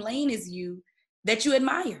same lane as you that you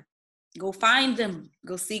admire. Go find them,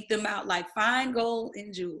 go seek them out, like find gold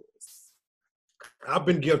and jewels. I've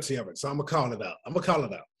been guilty of it, so I'm gonna call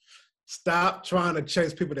it out. Stop trying to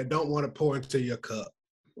chase people that don't want to pour into your cup.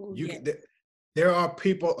 Ooh, There are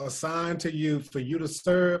people assigned to you for you to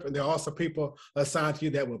serve, and there are also people assigned to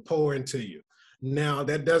you that will pour into you. Now,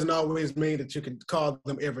 that doesn't always mean that you can call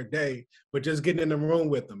them every day, but just getting in the room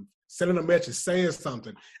with them, sending a message, saying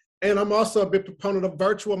something. And I'm also a big proponent of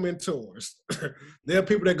virtual mentors. There are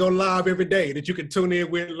people that go live every day that you can tune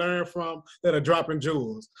in with, learn from, that are dropping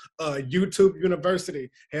jewels. YouTube University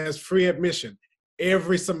has free admission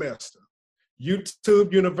every semester.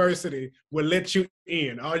 YouTube University will let you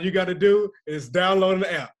in. All you got to do is download an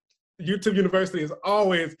app. YouTube University is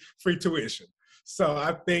always free tuition. So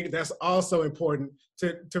I think that's also important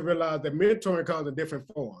to realize that mentoring comes in different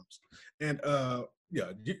forms. And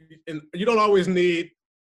you don't always need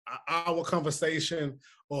our conversation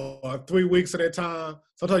or 3 weeks at a time.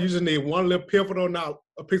 Sometimes you just need one little pivotal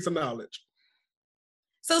a piece of knowledge.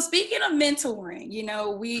 So speaking of mentoring,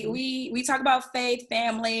 we talk about faith,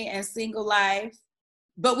 family, and single life,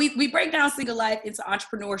 but we break down single life into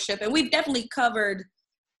entrepreneurship, and we've definitely covered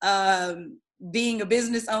being a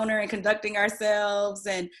business owner and conducting ourselves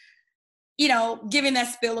and, giving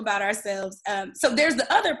that spill about ourselves. So there's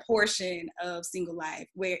the other portion of single life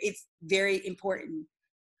where it's very important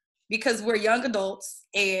because we're young adults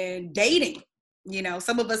and dating.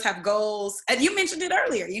 Some of us have goals, and you mentioned it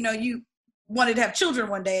earlier, you wanted to have children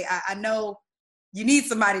one day. I know you need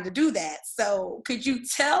somebody to do that. So could you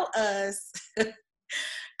tell us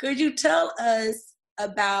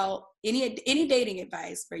about any dating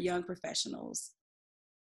advice for young professionals?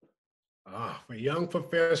 For young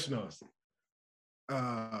professionals,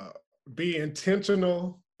 be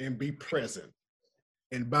intentional and be present.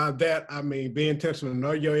 And by that, I mean, be intentional,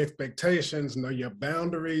 know your expectations, know your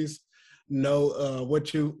boundaries, know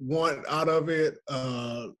what you want out of it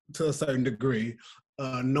to a certain degree,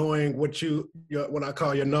 knowing what I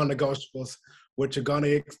call your non-negotiables, what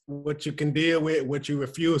you can deal with, what you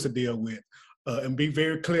refuse to deal with, and be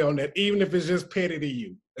very clear on that. Even if it's just petty to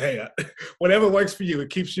you, hey, whatever works for you,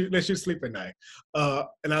 lets you sleep at night.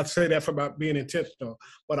 And I say that about being intentional,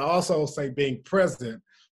 but I also say being present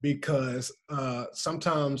because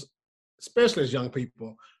sometimes, especially as young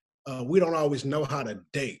people, we don't always know how to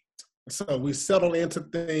date. So we settle into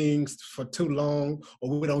things for too long,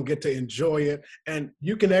 or we don't get to enjoy it. And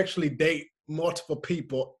you can actually date multiple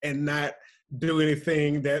people and not do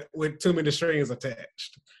anything that with too many strings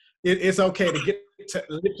attached. It's okay to get to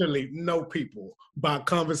literally know people by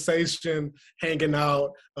conversation, hanging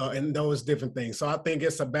out, and those different things. So I think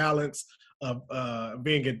it's a balance of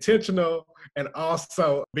being intentional and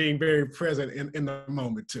also being very present in the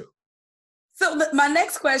moment too. So my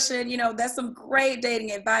next question, that's some great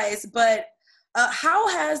dating advice, but how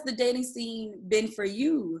has the dating scene been for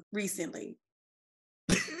you recently?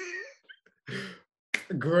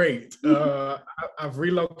 Great. I've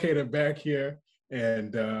relocated back here,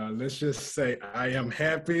 and let's just say I am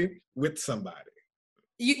happy with somebody.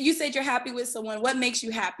 You said you're happy with someone. What makes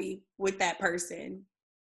you happy with that person?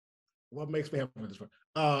 What makes me happy with this one?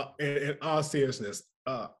 In all seriousness,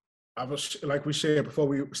 I was like we shared before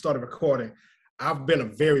we started recording. I've been a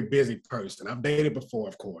very busy person. I've dated before,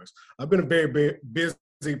 of course. I've been a very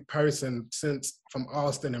busy person since from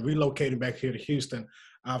Austin and relocating back here to Houston.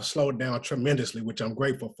 I've slowed down tremendously, which I'm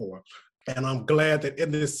grateful for. And I'm glad that in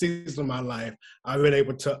this season of my life, I've been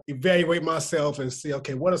able to evaluate myself and see,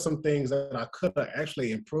 okay, what are some things that I could have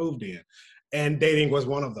actually improved in? And dating was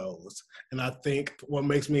one of those. And I think what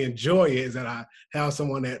makes me enjoy it is that I have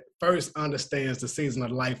someone that first understands the season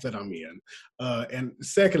of life that I'm in. And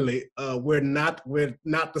secondly, we're not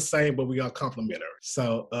the same, but we are complementary.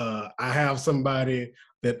 So I have somebody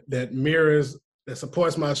that mirrors, that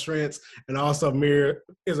supports my strengths, and also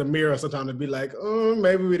is a mirror sometimes to be like, oh,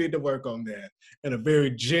 maybe we need to work on that in a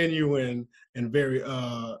very genuine and very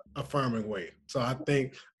affirming way. So I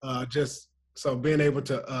think being able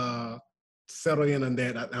to settle in on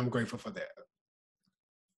that, I'm grateful for that.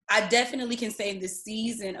 I definitely can say in this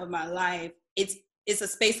season of my life, it's a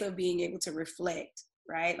space of being able to reflect,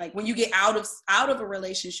 right? Like when you get out of a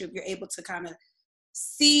relationship, you're able to kind of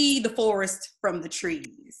see the forest from the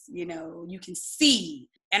trees, you know, you can see.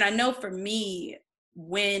 And I know for me,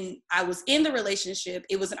 when I was in the relationship,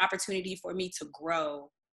 it was an opportunity for me to grow.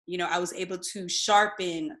 You know, I was able to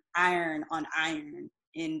sharpen iron on iron,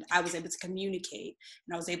 and I was able to communicate,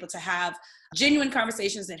 and I was able to have genuine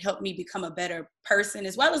conversations that helped me become a better person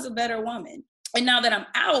as well as a better woman. And now that I'm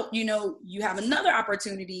out, you know, you have another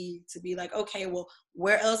opportunity to be like, okay, well,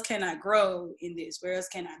 where else can I grow in this? Where else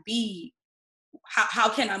can I be? How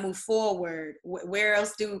can I move forward? Where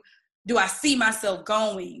else do I see myself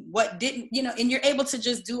going? What didn't, you know, and you're able to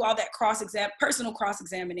just do all that personal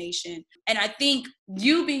cross-examination. And I think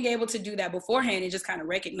you being able to do that beforehand and just kind of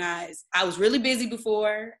recognize I was really busy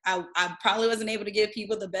before. I probably wasn't able to give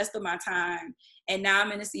people the best of my time. And now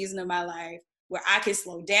I'm in a season of my life where I can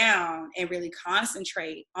slow down and really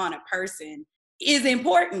concentrate on a person is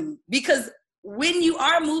important, because when you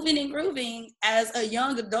are moving and grooving as a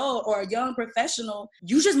young adult or a young professional,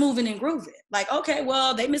 you just moving and grooving. Like, okay,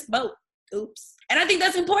 well, they missed boat. Oops. And I think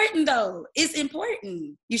that's important, though. It's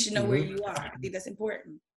important. You should know where you are. I think that's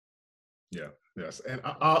important. Yeah, yes. And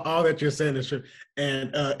all that you're saying is true.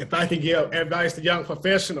 And if I can give advice to young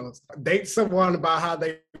professionals, date someone by how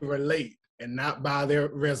they relate and not by their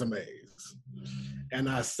resumes. And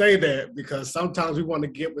I say that because sometimes we want to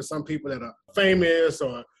get with some people that are famous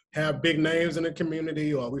or have big names in the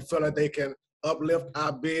community, or we feel like they can uplift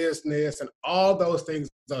our business, and all those things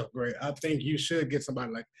are great. I think you should get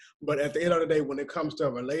somebody like, but at the end of the day, when it comes to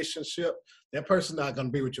a relationship, that person's not going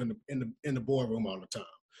to be with you in the boardroom all the time.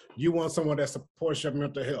 You want someone that supports your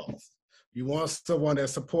mental health. You want someone that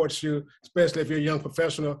supports you, especially if you're a young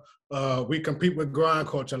professional. We compete with grind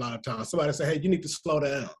culture a lot of times. Somebody say, hey, you need to slow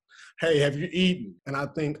down. Hey, have you eaten? And I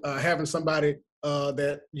think having somebody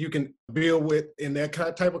that you can build with in that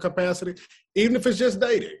type of capacity, even if it's just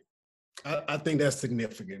dating, I think that's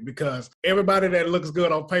significant, because everybody that looks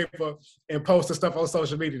good on paper and posting stuff on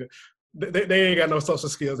social media, they ain't got no social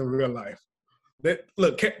skills in real life.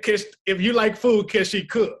 Look, if you like food, can she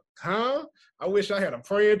cook? Huh? I wish I had a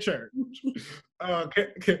praying church.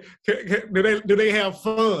 Do they have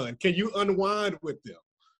fun? Can you unwind with them?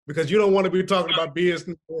 Because you don't want to be talking about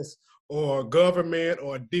business or government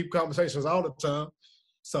or deep conversations all the time.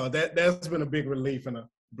 So that's been a big relief and a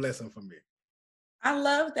blessing for me. I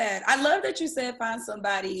love that. I love that you said find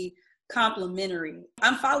somebody complimentary.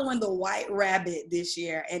 I'm following the White Rabbit this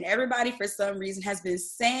year, and everybody for some reason has been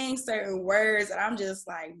saying certain words, and I'm just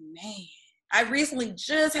like, man. I recently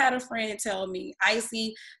just had a friend tell me,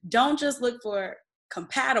 Icy, don't just look for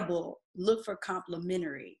compatible, look for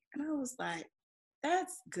complimentary. And I was like,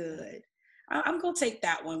 that's good. I'm going to take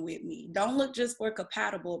that one with me. Don't look just for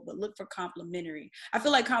compatible, but look for complimentary. I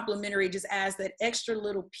feel like complimentary just adds that extra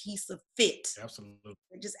little piece of fit. Absolutely.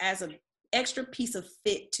 It just adds an extra piece of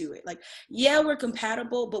fit to it. Like, yeah, we're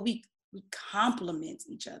compatible, but we complement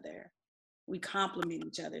each other. We complement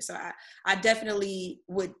each other. So I definitely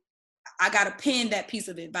would, I got to pin that piece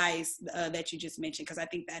of advice that you just mentioned, because I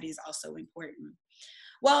think that is also important.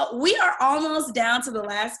 Well, we are almost down to the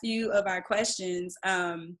last few of our questions.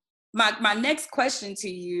 My next question to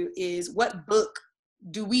you is, what book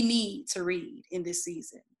do we need to read in this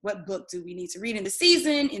season? What book do we need to read in the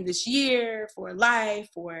season, in this year, for life,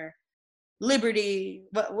 for liberty?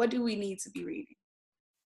 What do we need to be reading?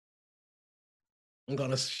 I'm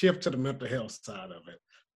going to shift to the mental health side of it.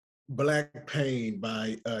 Black Pain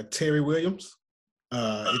by Terry Williams.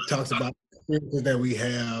 It talks about the experiences that we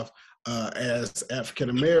have as African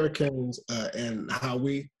Americans and how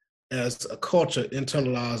we, as a culture,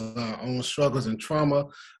 internalize our own struggles and trauma.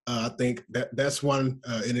 I think that's one,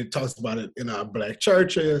 and it talks about it in our Black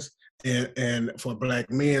churches and for Black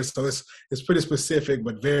men. So it's pretty specific,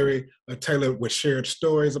 but very tailored, with shared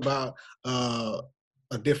stories about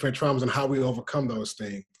different traumas and how we overcome those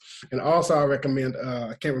things. And also I recommend,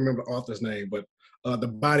 I can't remember the author's name, but The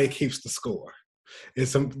Body Keeps the Score.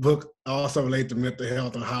 It's a book also related to mental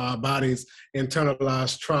health and how our bodies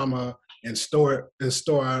internalize trauma and store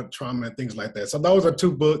our trauma and things like that. So those are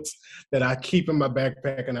two books that I keep in my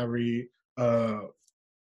backpack and I read. That's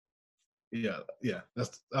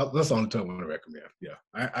the only two I want to recommend.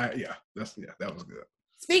 That was good.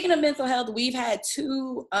 Speaking of mental health, we've had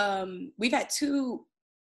two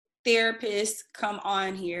therapists come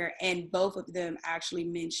on here, and both of them actually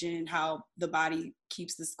mentioned how the body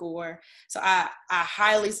keeps the score. So I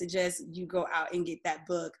highly suggest you go out and get that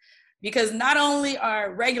book, because not only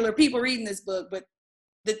are regular people reading this book, but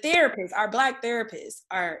the therapists, our Black therapists,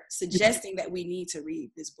 are suggesting that we need to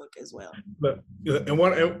read this book as well. Look,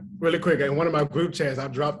 really quick, in one of my group chats, I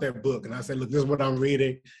dropped that book and I said, look, this is what I'm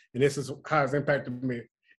reading, and this is how it's impacted me.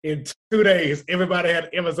 In 2 days, everybody had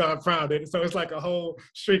Amazon Prime it. So it's like a whole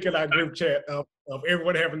streak in our group chat of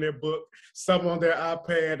everyone having their book, some on their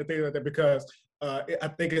iPad, and things like that, because I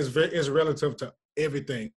think it's relative to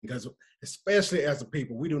everything, because especially as a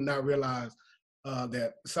people, we do not realize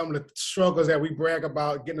that some of the struggles that we brag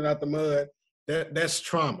about getting out the mud, that's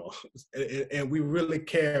trauma, and we really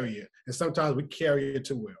carry it, and sometimes we carry it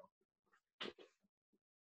too well.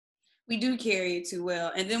 We do carry it too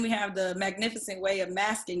well, and then we have the magnificent way of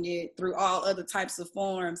masking it through all other types of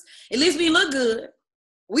forms. At least we look good.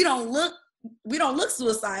 We don't look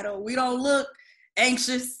suicidal. We don't look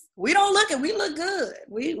anxious. We don't look, and we look good.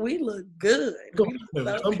 We look good.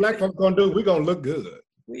 Some Black folks gonna do. We gonna look good.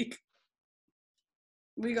 We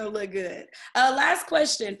gonna look good. Last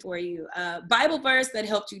question for you. Bible verse that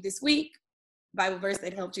helped you this week. Bible verse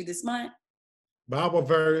that helped you this month. Bible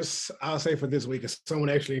verse, I'll say for this week, is someone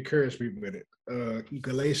actually encouraged me with it.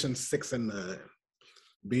 Galatians 6:9.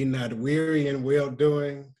 Be not weary in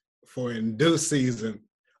well-doing, for in due season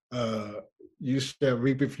you shall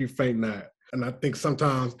reap if you faint not. And I think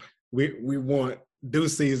sometimes we want due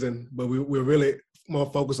season, but we're really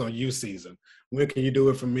more focused on you season. When can you do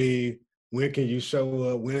it for me? When can you show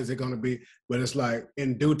up? When is it going to be? But it's like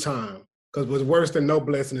in due time, because what's worse than no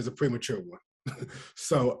blessing is a premature one.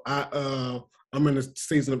 So I'm in a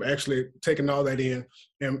season of actually taking all that in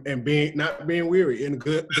and not being weary and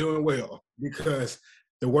good, doing well, because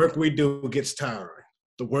the work we do gets tiring.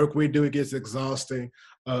 The work we do gets exhausting.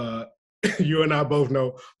 You and I both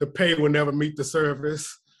know the pay will never meet the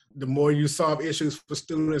service. The more you solve issues for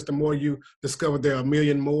students, the more you discover there are a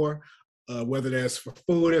million more, whether that's for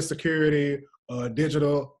food insecurity,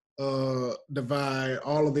 digital divide,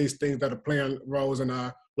 all of these things that are playing roles in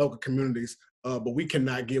our local communities. But we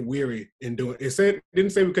cannot get weary in doing it. It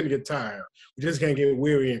didn't say we couldn't get tired. We just can't get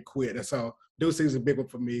weary and quit. And so due season is a big one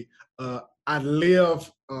for me. I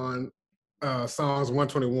live on Psalms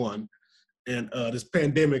 121, and this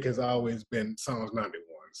pandemic has always been Psalms 91.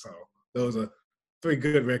 So those are 3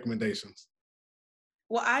 good recommendations.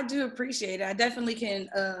 Well, I do appreciate it. I definitely can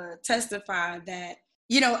testify that,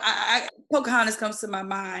 Pocahontas comes to my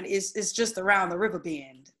mind. It's just around the river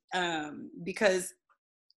bend, because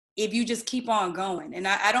if you just keep on going, and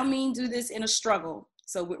I don't mean do this in a struggle.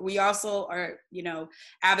 So we also are,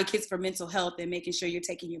 advocates for mental health and making sure you're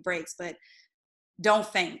taking your breaks, but don't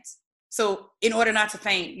faint. So in order not to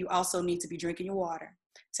faint, you also need to be drinking your water,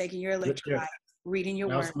 taking your electrolytes, reading your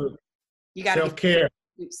word. You got to self-care.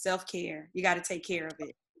 Self-care. You got to take care of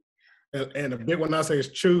it. And a big one I say is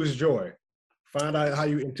choose joy. Find out how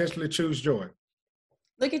you intentionally choose joy.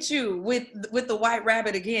 Look at you with the white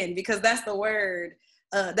rabbit again, because that's the word.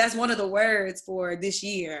 That's one of the words for this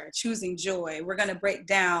year, choosing joy. We're going to break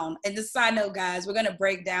down, and just side note, guys, we're going to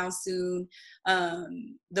break down soon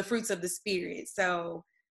the fruits of the Spirit. So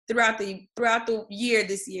throughout the year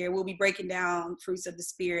this year, we'll be breaking down fruits of the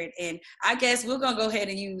Spirit. And I guess we're going to go ahead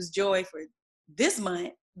and use joy for this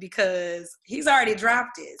month, because he's already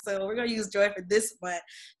dropped it. So we're going to use joy for this month,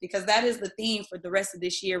 because that is the theme for the rest of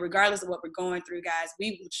this year. Regardless of what we're going through, guys,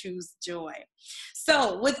 we will choose joy.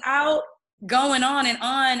 So without going on and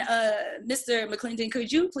on, Mr. McClendon,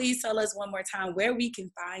 could you please tell us one more time where we can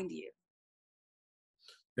find you?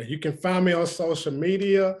 You can find me on social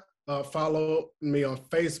media. Follow me on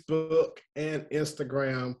Facebook and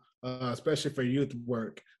Instagram, especially for youth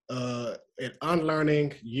work, at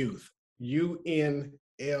Unlearning Youth,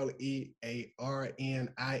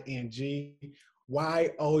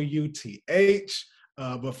 UNLEARNINGYOUTH.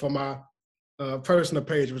 But for my personal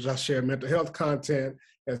page, which I share mental health content,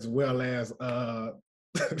 as well as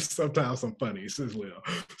sometimes some funnies as well.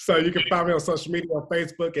 So you can find me on social media, on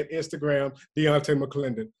Facebook and Instagram, Dionte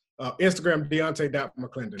McClendon. Instagram,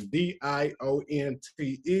 Dionte.McClendon,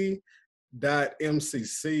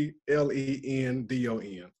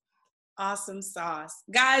 DIONTE.MCCLENDON. Awesome sauce.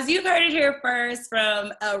 Guys, you've heard it here first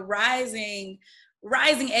from a rising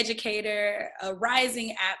educator, a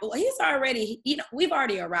rising well, he's already, we've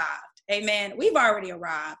already arrived. Amen. We've already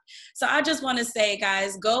arrived. So I just want to say,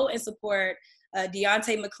 guys, go and support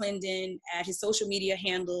Dionte McClendon at his social media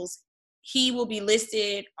handles. He will be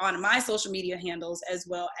listed on my social media handles, as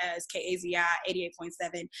well as KAZI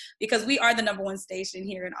 88.7, because we are the #1 station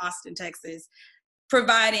here in Austin, Texas,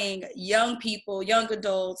 providing young people, young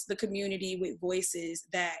adults, the community with voices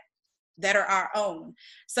that are our own.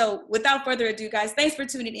 So without further ado, guys, thanks for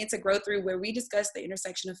tuning in to Grow Through, where we discuss the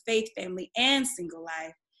intersection of faith, family, and single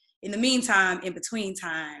life. In the meantime, in between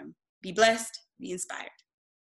time, Be blessed, be inspired.